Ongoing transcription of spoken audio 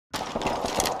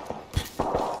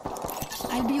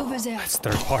be over there. Let's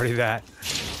third party that.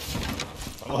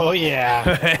 Oh yeah.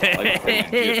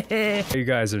 You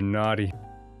guys are naughty.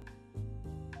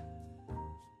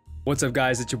 What's up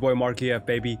guys, it's your boy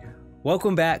Markyfbaby.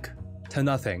 Welcome back to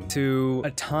nothing. To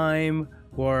a time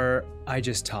where I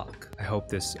just talk. I hope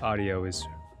this audio is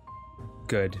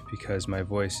good because my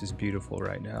voice is beautiful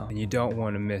right now. And you don't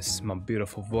want to miss my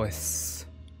beautiful voice.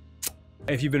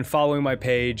 If you've been following my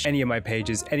page, any of my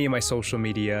pages, any of my social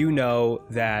media, you know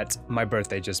that my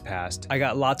birthday just passed. I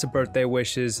got lots of birthday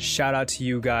wishes. Shout out to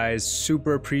you guys.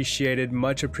 Super appreciated,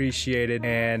 much appreciated.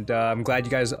 And I'm glad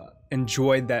you guys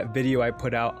enjoyed that video I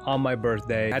put out on my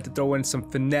birthday. I had to throw in some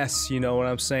finesse, you know what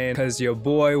I'm saying? Because your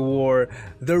boy wore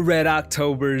the Red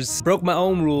Octobers. Broke my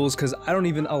own rules because I don't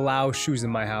even allow shoes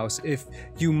in my house. If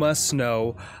you must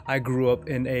know, I grew up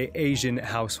in an Asian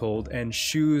household and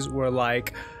shoes were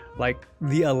like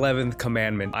the 11th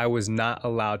commandment. I was not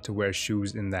allowed to wear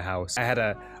shoes in the house. I had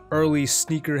a early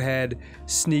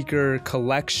sneaker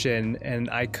collection and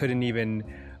I couldn't even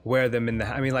wear them in the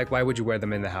house. I mean, like, why would you wear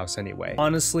them in the house anyway?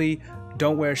 Honestly,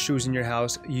 don't wear shoes in your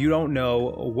house. You don't know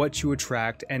what you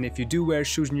attract, and if you do wear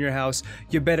shoes in your house,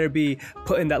 you better be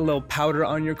putting that little powder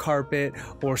on your carpet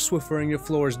or Swiffering your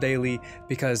floors daily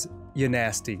because you're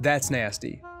nasty. That's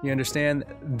nasty. You understand?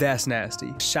 That's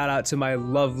nasty. Shout out to my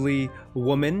lovely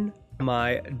woman,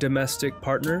 my domestic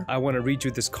partner. I want to read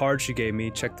you this card she gave me.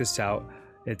 Check this out.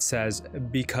 It says,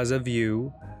 "Because of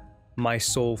you, my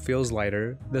soul feels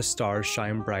lighter, the stars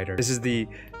shine brighter." This is the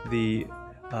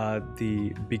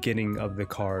beginning of the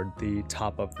card, the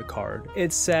top of the card.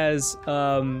 It says,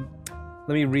 let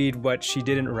me read what she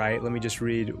didn't write. Let me just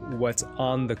read what's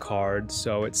on the card.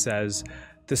 So it says,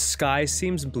 "The sky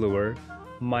seems bluer,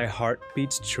 my heart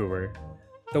beats truer.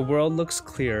 The world looks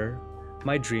clearer,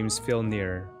 my dreams feel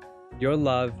nearer. Your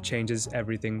love changes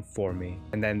everything for me."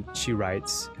 And then she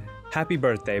writes, "Happy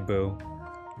birthday, boo.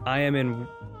 I am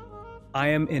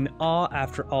in awe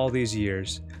after all these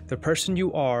years. The person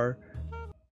you are,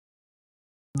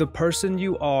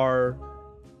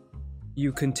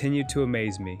 you continue to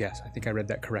amaze me." Yes, I think I read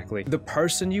that correctly. "The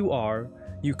person you are,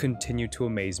 you continue to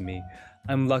amaze me.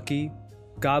 I'm lucky.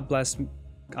 God bless me.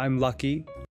 I'm lucky."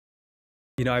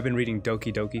 You know, I've been reading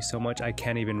Doki Doki so much, I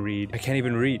can't even read.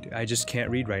 I just can't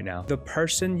read right now. "The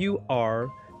person you are,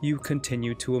 you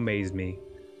continue to amaze me.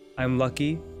 I'm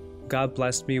lucky. God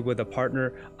blessed me with a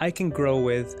partner I can grow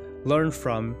with, learn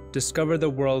from, discover the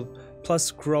world,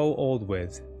 plus grow old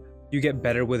with. You get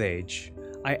better with age.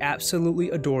 I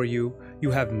absolutely adore you.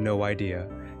 You have no idea.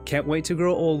 Can't wait to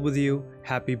grow old with you.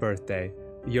 Happy birthday.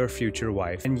 Your future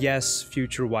wife." And yes,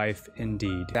 future wife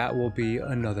indeed. That will be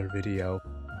another video.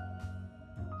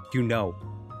 You know.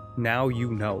 Now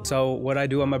you know. So what I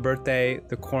do on my birthday,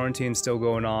 the quarantine's still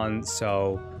going on,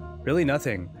 so really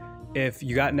nothing. If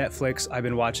you got Netflix, I've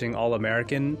been watching All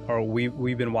American, or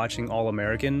we've been watching All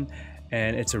American,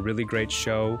 and it's a really great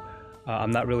show.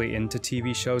 I'm not really into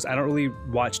TV shows. I don't really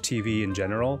watch TV in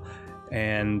general,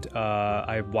 and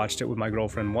I watched it with my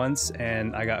girlfriend once,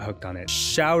 and I got hooked on it.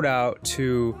 Shout out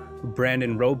to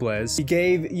Brandon Robles. He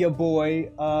gave your boy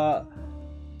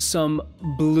some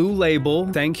Blue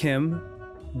Label. Thank him.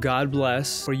 God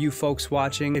bless. For you folks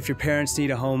watching, if your parents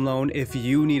need a home loan, if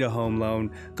you need a home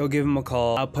loan, go give him a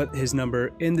call. I'll put his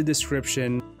number in the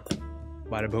description.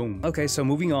 Bada boom. Okay, so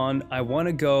moving on, I want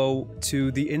to go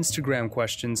to the Instagram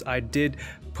questions. I did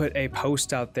put a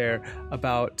post out there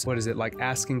about, what is it, like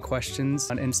asking questions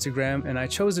on Instagram, and I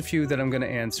chose a few that I'm gonna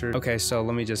answer. Okay, so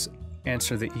let me just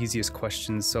answer the easiest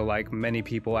questions. So like many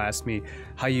people ask me,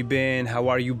 "How you been? How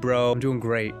are you, bro?" I'm doing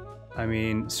great. I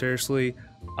mean, seriously,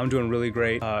 I'm doing really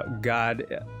great. God,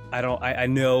 I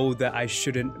know that I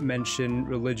shouldn't mention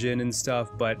religion and stuff,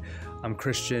 but I'm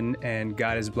Christian and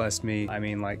God has blessed me. I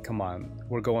mean, like, come on.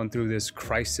 We're going through this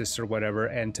crisis or whatever,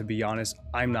 and to be honest,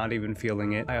 I'm not even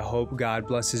feeling it. I hope God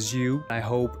blesses you. I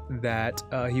hope that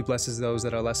he blesses those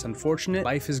that are less unfortunate.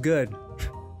 Life is good.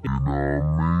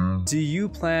 Do you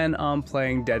plan on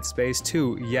playing Dead Space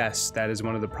 2? Yes, that is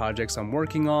one of the projects I'm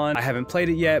working on. I haven't played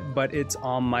it yet, but it's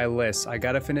on my list. I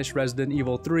gotta finish Resident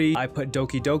Evil 3. I put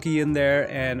Doki Doki in there,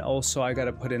 and also I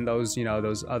gotta put in those, you know,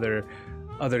 those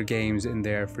other games in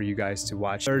there for you guys to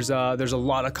watch. There's a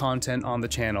lot of content on the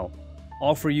channel,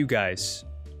 all for you guys.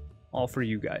 All for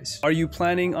you guys. Are you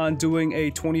planning on doing a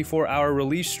 24-hour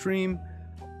release stream?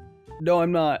 No,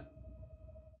 I'm not.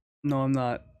 No, I'm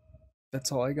not. That's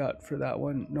all I got for that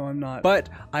one. No, I'm not. But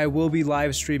I will be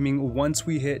live streaming once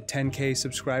we hit 10K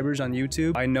subscribers on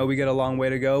YouTube. I know we got a long way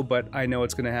to go, but I know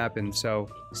it's gonna happen, so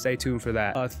stay tuned for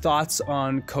that. Thoughts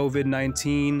on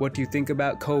COVID-19? What do you think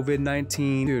about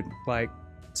COVID-19? Dude, like,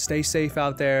 stay safe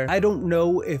out there. I don't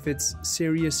know if it's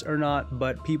serious or not,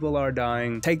 but people are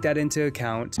dying. Take that into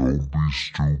account. Don't be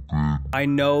stupid. I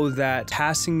know that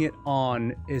passing it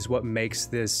on is what makes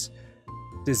this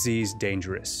disease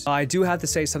dangerous. I do have to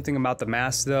say something about the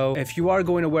mask though. If you are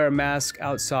going to wear a mask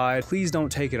outside, please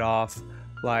don't take it off.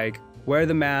 Like, wear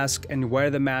the mask and wear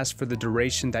the mask for the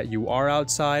duration that you are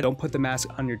outside. Don't put the mask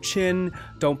on your chin.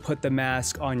 Don't put the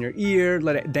mask on your ear.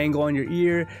 Let it dangle on your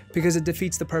ear because it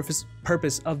defeats the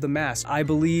purpose of the mask. I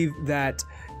believe that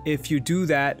if you do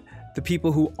that, the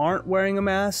people who aren't wearing a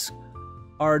mask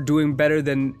are doing better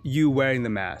than you wearing the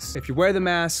mask. If you wear the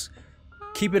mask,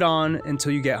 keep it on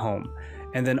until you get home.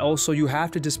 And then also you have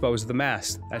to dispose of the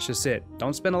mask. That's just it.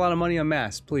 Don't spend a lot of money on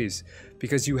masks, please,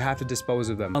 because you have to dispose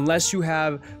of them. Unless you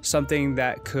have something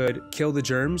that could kill the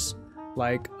germs,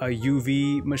 like a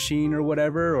UV machine or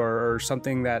whatever, or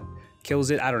something that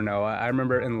kills it. I don't know. I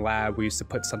remember in lab, we used to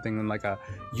put something in like a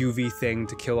UV thing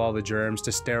to kill all the germs,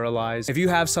 to sterilize. If you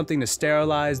have something to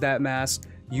sterilize that mask,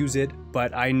 use it,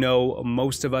 but I know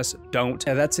most of us don't.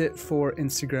 And that's it for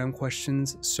Instagram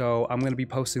questions. So I'm gonna be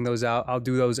posting those out. I'll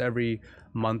do those every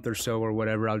month or so or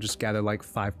whatever. I'll just gather like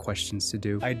 5 questions to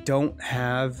do. I don't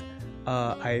have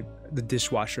the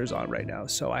dishwasher's on right now,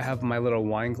 so I have my little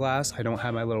wine glass. I don't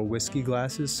have my little whiskey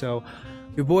glasses, so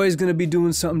your boy is gonna be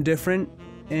doing something different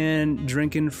and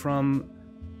drinking from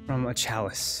a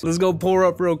chalice. Let's go pour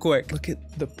up real quick. Look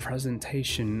at the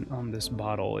presentation on this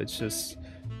bottle. It's just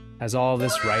has all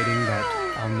this writing that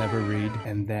I'll never read,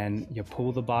 and then you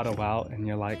pull the bottle out and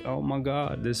you're like, oh my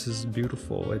god, this is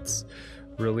beautiful. It's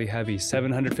really heavy.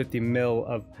 750 ml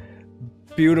of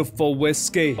beautiful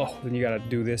whiskey. Oh, then you gotta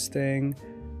do this thing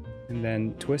and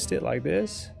then twist it like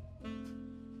this.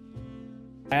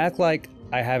 I act like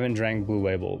I haven't drank Blue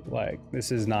Label. Like,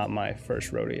 this is not my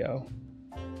first rodeo.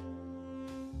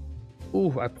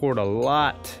 Ooh, I poured a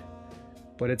lot,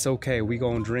 but it's okay. We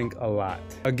gonna drink a lot.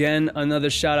 Again, another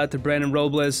shout out to Brandon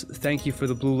Robles. Thank you for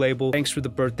the Blue Label. Thanks for the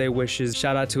birthday wishes.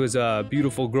 Shout out to his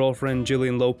beautiful girlfriend,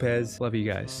 Jillian Lopez. Love you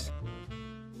guys.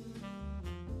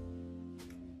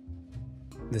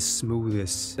 The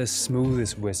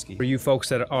smoothest whiskey. For you folks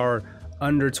that are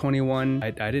under 21,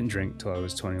 I didn't drink till I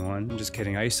was 21. I'm just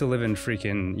kidding. I used to live in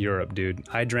freaking Europe, dude.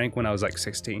 I drank when I was like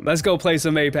 16. Let's go play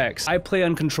some Apex. I play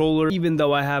on controller, even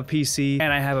though I have PC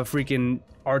and I have a freaking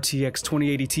RTX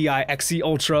 2080 Ti XE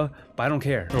Ultra, but I don't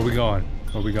care. Where are we going?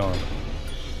 Where are we going?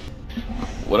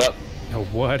 What up? Oh,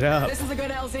 what up? This is a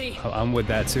good LZ. Oh, I'm with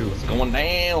that too. It's going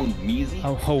down, meezy.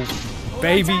 Oh,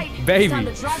 baby.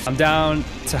 I'm down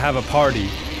to have a party,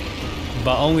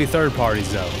 but only third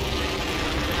parties though.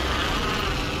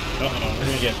 Uh-oh, we're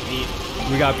gonna get beat.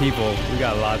 We got people. We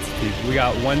got lots of people. We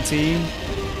got one team.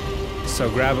 So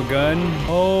grab a gun.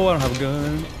 Oh, I don't have a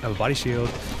gun. I have a body shield.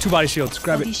 2 body shields.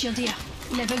 Grab Body it. shield here.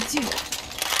 Level 2.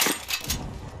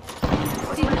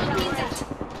 Did not need that.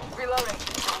 Reloading.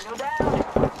 Go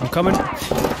down. I'm coming.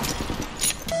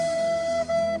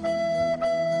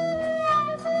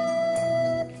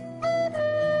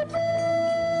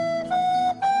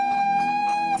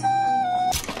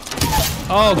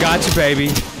 Oh, gotcha, baby.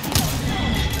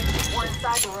 We're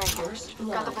inside the ring.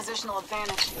 Got the positional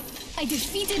advantage. I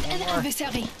defeated an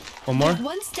adversary. One more.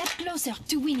 One step closer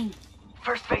to winning.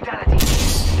 First fatality.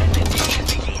 And then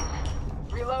begin.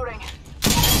 Reloading.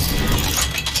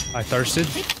 I thirsted.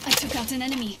 I took out an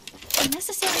enemy. A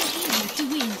necessary evil to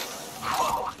win.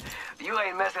 Whoa. You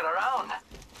ain't messing around.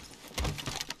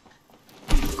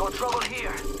 Got trouble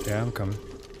here. Yeah, I'm coming.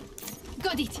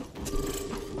 Got it.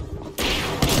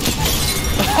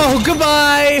 Oh,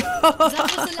 goodbye. That was the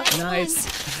last Nice.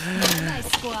 one.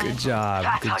 Nice squad. Good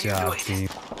job. Good job, team.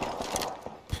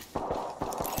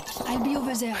 I'll be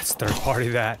over there. Let's third party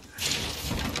that.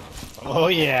 Oh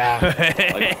yeah.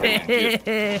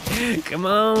 Come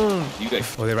on. You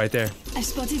guys. Oh, they're right there. I've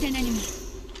spotted an enemy.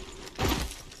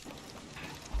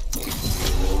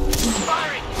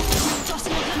 Firing.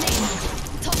 Tossing a grenade.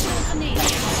 Tossing a grenade.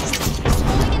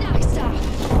 Throwing an arc star.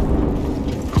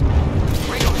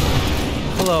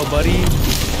 Hello, buddy. Enemy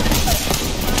down.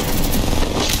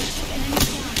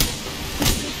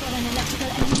 Good for an electrical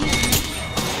engineer.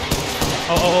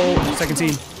 Oh, second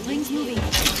team. Rings moving.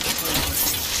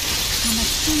 Now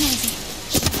that's too noisy.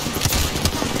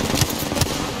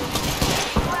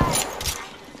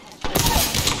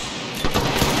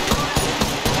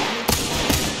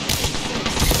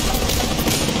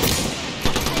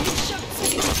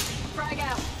 Frag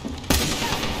out.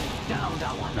 Down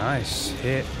that one. Nice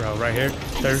hit, bro. Right here.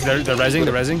 They're rezzing.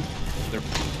 They're rezzing.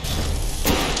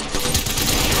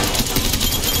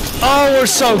 Oh, we're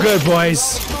so good,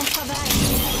 boys.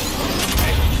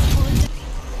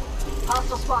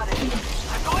 Hostile spotted.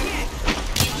 I'm going in.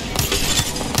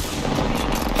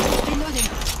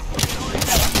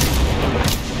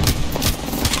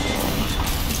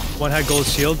 One had gold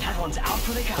shield.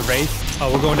 The Wraith.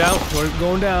 Oh, we're going down. We're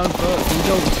going down. Here we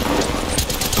go.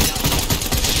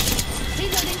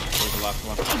 Reloading. There's the last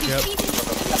one. Yep.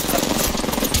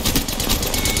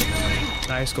 Defeated.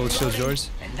 Nice. Gold shield's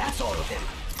yours. And that's all of them.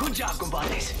 Good job,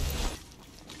 compadres.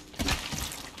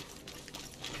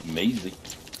 Meezy.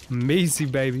 Meezy,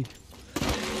 baby.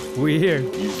 We here.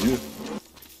 You.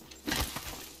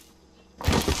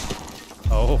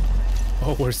 Oh.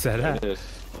 Oh, where's that at? It is.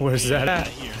 Where's that I at?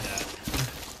 hear that.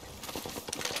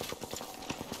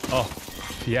 Oh,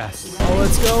 yes. Oh,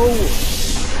 let's go.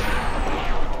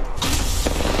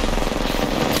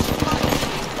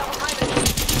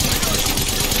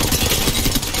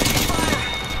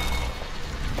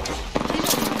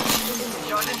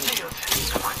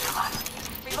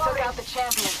 We took out the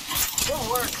champion. Good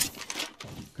work.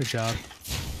 Good job.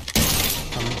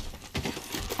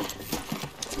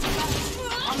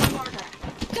 On the marker.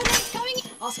 Coming.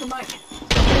 Oscar Mike.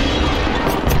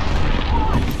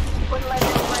 Wouldn't let him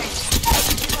range.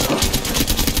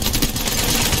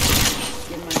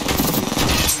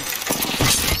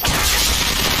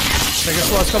 Second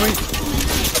squad's coming.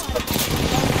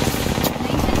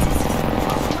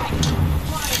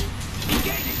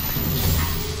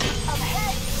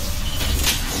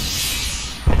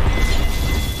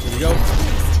 Here we go.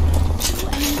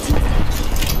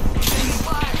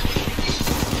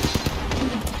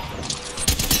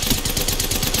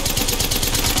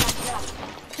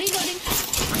 Reloading.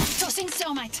 Tossing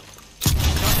thermite.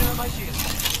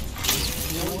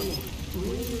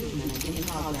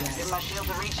 Give my shield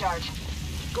a recharge.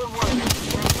 Good work.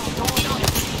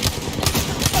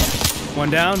 One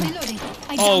down. Reloading.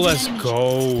 I Oh, downed an let's enemy.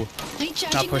 go.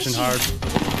 Recharging Not pushing my hard. shield.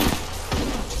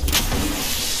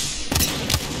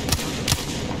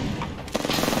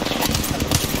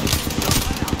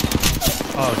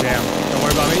 Oh, damn. Don't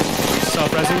worry about me.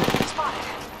 Self-resing. Spotted.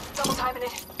 Double timing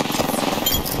it.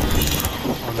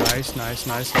 Oh, nice, nice,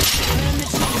 nice.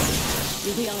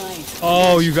 You'll be alright.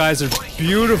 Oh, you guys are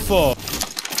beautiful. Alright,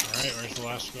 where's the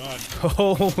last squad?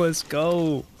 Oh, let's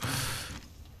go.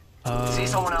 See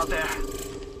someone out there?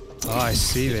 Oh, I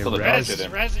see. They Still the res.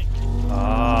 best. Rezzing.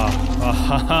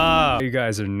 Ah. You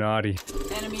guys are naughty.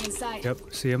 Enemy in sight. Yep,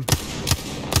 see him.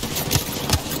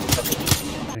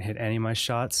 Didn't hit any of my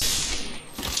shots.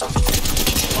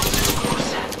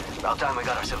 About time we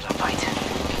got ourselves a fight.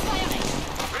 Firing.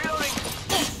 Reloading.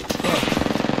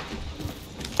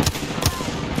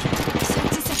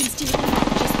 30 seconds to reload.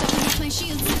 Just doubling up my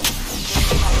shields.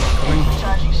 Coming.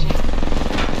 Charging shield.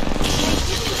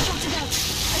 You shot it out.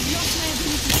 I've lost my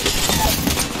ability.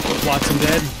 Watson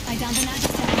dead. I downed an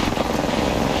adversary.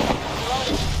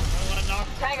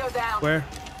 Tango down. Where?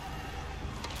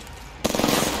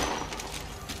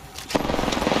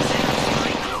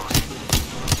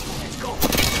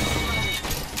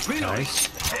 Nice.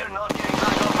 They're not getting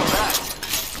back up from that.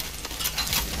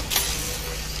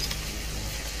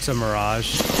 It's a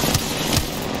mirage.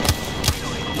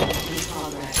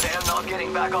 They're not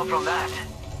getting back up from that.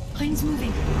 Ring's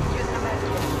moving.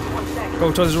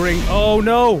 Go towards the ring. Oh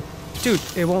no! Dude,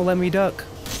 it won't let me duck.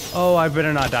 Oh, I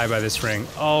better not die by this ring.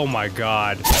 Oh my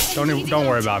god. Don't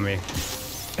worry about me.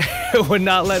 It would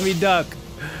not let me duck.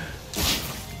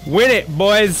 Win it,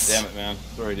 boys! Damn it, man.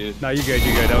 Sorry, dude. No, you good,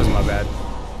 you good. That was my bad.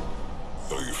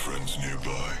 Are your friends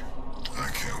nearby? I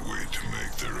can't wait to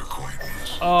make their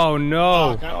acquaintance. Oh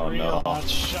no. Oh no. no.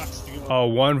 Shucks, dude. Oh,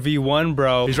 1v1,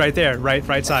 bro. He's right there.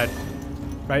 Right side.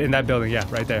 Right in that building. Yeah,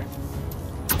 right there.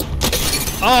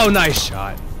 Oh, nice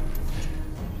shot.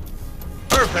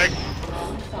 Perfect.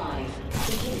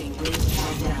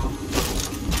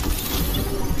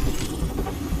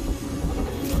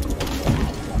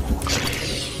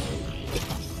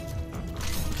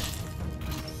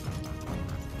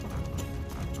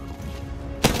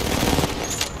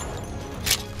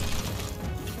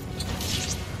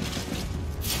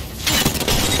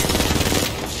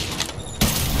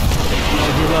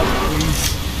 Heal up, please.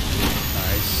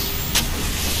 Nice.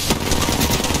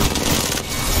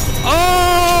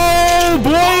 Oh,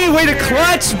 boy! Way to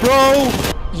clutch, bro!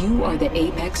 You are the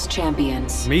Apex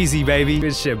champions. Meezy, baby.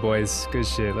 Good shit, boys. Good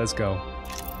shit. Let's go.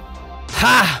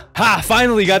 Ha! Ha!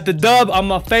 Finally got the dub on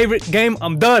my favorite game.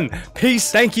 I'm done.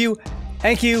 Peace. Thank you.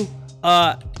 Thank you.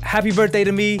 Happy birthday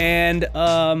to me. And,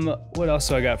 what else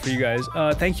do I got for you guys?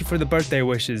 Thank you for the birthday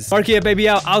wishes. Markyfbaby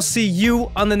out. I'll see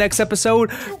you on the next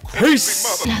episode.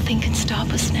 Peace! Nothing can stop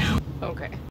us now. Okay.